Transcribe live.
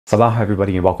Salah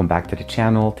everybody and welcome back to the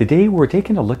channel. Today we're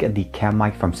taking a look at the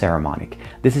CamMic from Saramonic.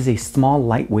 This is a small,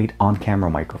 lightweight on-camera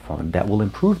microphone that will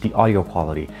improve the audio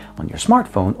quality on your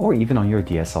smartphone or even on your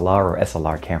DSLR or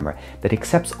SLR camera that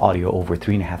accepts audio over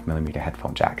 3.5mm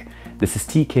headphone jack. This is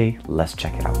TK, let's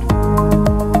check it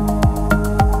out.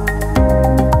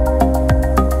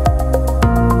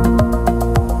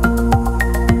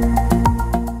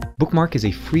 Bookmark is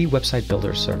a free website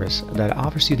builder service that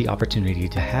offers you the opportunity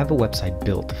to have a website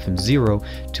built from 0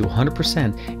 to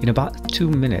 100% in about 2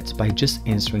 minutes by just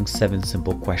answering 7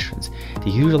 simple questions.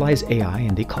 They utilize AI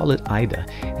and they call it IDA,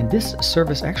 and this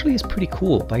service actually is pretty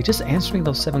cool. By just answering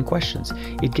those 7 questions,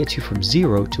 it gets you from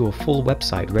 0 to a full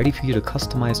website ready for you to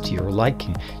customize to your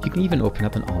liking. You can even open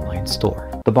up an online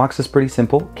store. The box is pretty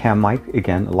simple. CamMic,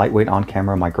 again, lightweight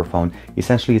on-camera microphone.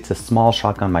 Essentially, it's a small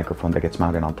shotgun microphone that gets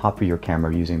mounted on top of your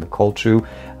camera using the cold shoe.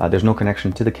 There's no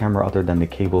connection to the camera other than the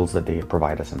cables that they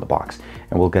provide us in the box,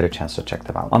 and we'll get a chance to check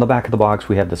them out. On the back of the box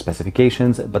we have the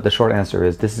specifications, but the short answer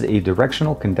is this is a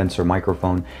directional condenser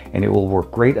microphone, and it will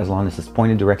work great as long as it's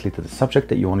pointed directly to the subject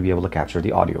that you want to be able to capture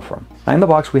the audio from. Now in the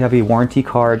box we have a warranty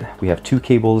card, we have 2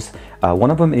 cables.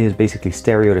 One of them is basically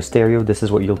stereo to stereo. This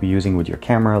is what you'll be using with your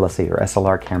camera, let's say your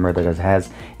SLR camera that has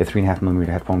a 3.5mm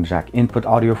headphone jack input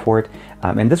audio for it,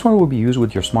 and this one will be used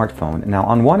with your smartphone. Now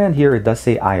on one end here it does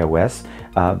say iOS,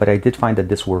 but I did find that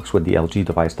this works with the LG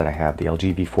device that I have, the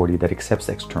LG V40, that accepts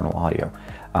external audio.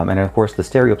 And of course the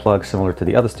stereo plug, similar to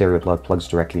the other stereo plug, plugs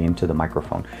directly into the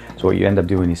microphone. So what you end up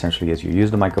doing essentially is you use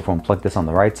the microphone, plug this on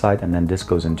the right side, and then this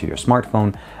goes into your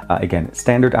smartphone. Again,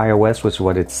 standard iOS, which is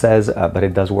what it says, but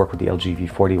it does work with the LG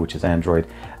V40, which is Android,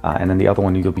 and then the other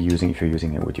one you'll be using if you're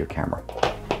using it with your camera.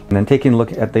 And then taking a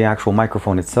look at the actual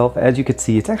microphone itself, as you can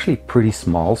see, it's actually pretty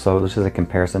small. So this is a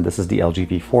comparison. This is the LG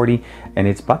V40, and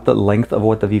it's about the length of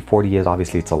what the V40 is.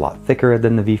 Obviously, it's a lot thicker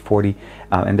than the V40,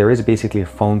 and there is basically a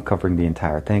foam covering the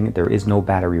entire thing. There is no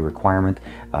battery requirement.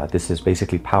 This is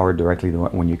basically powered directly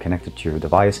when you connect it to your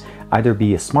device, either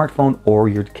be a smartphone or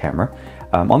your camera.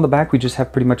 On the back we just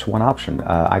have pretty much one option,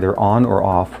 either on or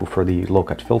off for the low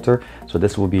cut filter. So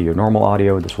this will be your normal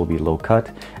audio, this will be low cut,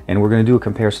 and we're going to do a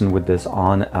comparison with this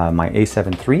on my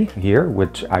A7 III here,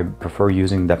 which I prefer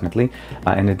using definitely,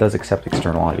 and it does accept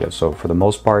external audio. So for the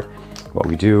most part what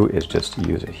we do is just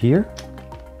use it here,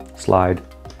 slide,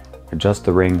 adjust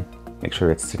the ring, make sure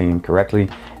it's sitting correctly,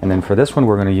 and then for this one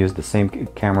we're going to use the same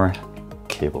camera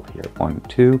cable here, 1,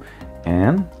 2,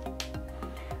 and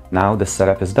now the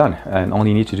setup is done, and all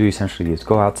you need to do essentially is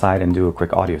go outside and do a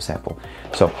quick audio sample.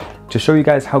 So to show you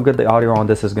guys how good the audio on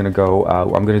this is going to go,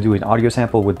 I'm going to do an audio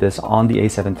sample with this on the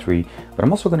A7 III, but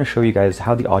I'm also going to show you guys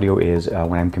how the audio is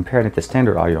when I'm comparing it to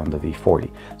standard audio on the V40.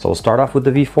 So we'll start off with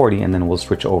the V40 and then we'll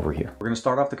switch over here. We're going to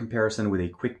start off the comparison with a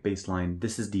quick baseline.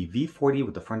 This is the V40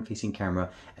 with the front-facing camera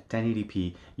at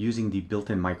 1080p using the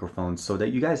built-in microphone, so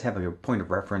that you guys have a point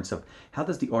of reference of how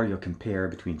does the audio compare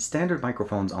between standard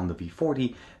microphones on the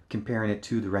V40 comparing it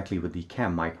to directly with the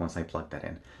CamMic once I plug that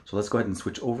in. So let's go ahead and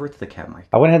switch over to the CamMic.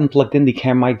 I went ahead and plugged in the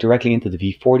CamMic directly into the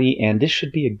V40, and this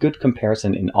should be a good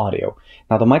comparison in audio.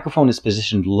 Now the microphone is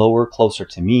positioned lower, closer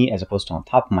to me, as opposed to on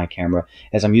top of my camera,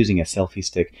 as I'm using a selfie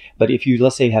stick. But if you,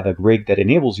 let's say, have a rig that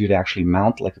enables you to actually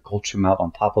mount like a cold shoe mount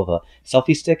on top of a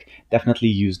selfie stick, definitely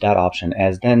use that option,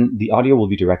 as then the audio will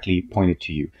be directly pointed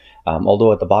to you.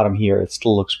 Although at the bottom here, it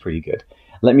still looks pretty good.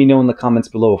 Let me know in the comments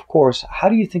below, of course, how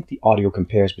do you think the audio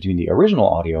compares between the original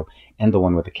audio and the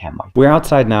one with the CamMic? We're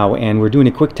outside now and we're doing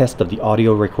a quick test of the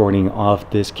audio recording of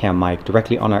this CamMic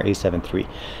directly on our A7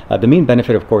 III. The main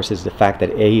benefit, of course, is the fact that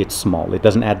A, it's small. It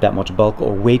doesn't add that much bulk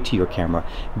or weight to your camera.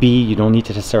 B, you don't need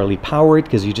to necessarily power it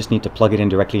because you just need to plug it in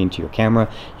directly into your camera.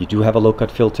 You do have a low cut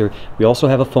filter. We also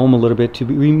have a foam a little bit to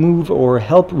remove or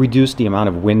help reduce the amount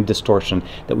of wind distortion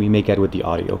that we may get with the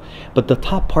audio. But the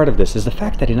top part of this is the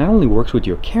fact that it not only works with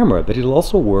your camera, but it'll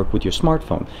also work with your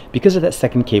smartphone because of that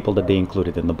second cable that they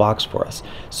included in the box for us.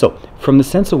 So from the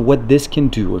sense of what this can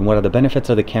do and what are the benefits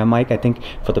of the CamMic, I think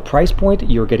for the price point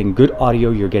you're getting good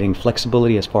audio, you're getting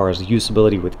flexibility as far as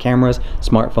usability with cameras,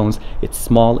 smartphones. It's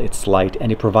small, it's light,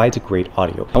 and it provides a great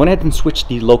audio. I went ahead and switched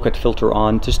the low cut filter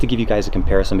on just to give you guys a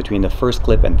comparison between the first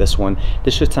clip and this one.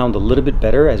 This should sound a little bit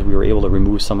better as we were able to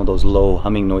remove some of those low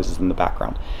humming noises in the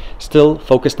background. Still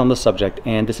focused on the subject,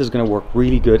 and this is going to work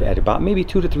really good at about maybe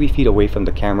 2 to 3 feet away from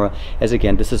the camera, as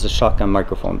again this is a shotgun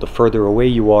microphone. The further away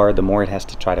you are, the more it has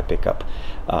to try to pick up.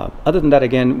 Other than that,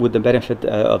 again, with the benefit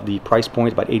of the price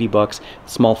point, about 80 bucks,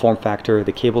 small form factor,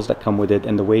 the cables that come with it,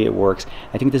 and the way it works,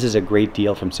 I think this is a great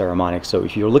deal from Saramonic. So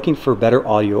if you're looking for better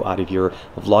audio out of your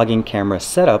vlogging camera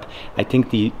setup, I think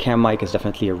the CamMic is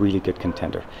definitely a really good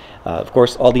contender. Of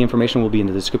course, all the information will be in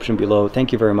the description below.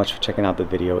 Thank you very much for checking out the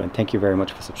video, and thank you very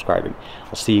much for subscribing.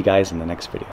 I'll see you guys in the next video.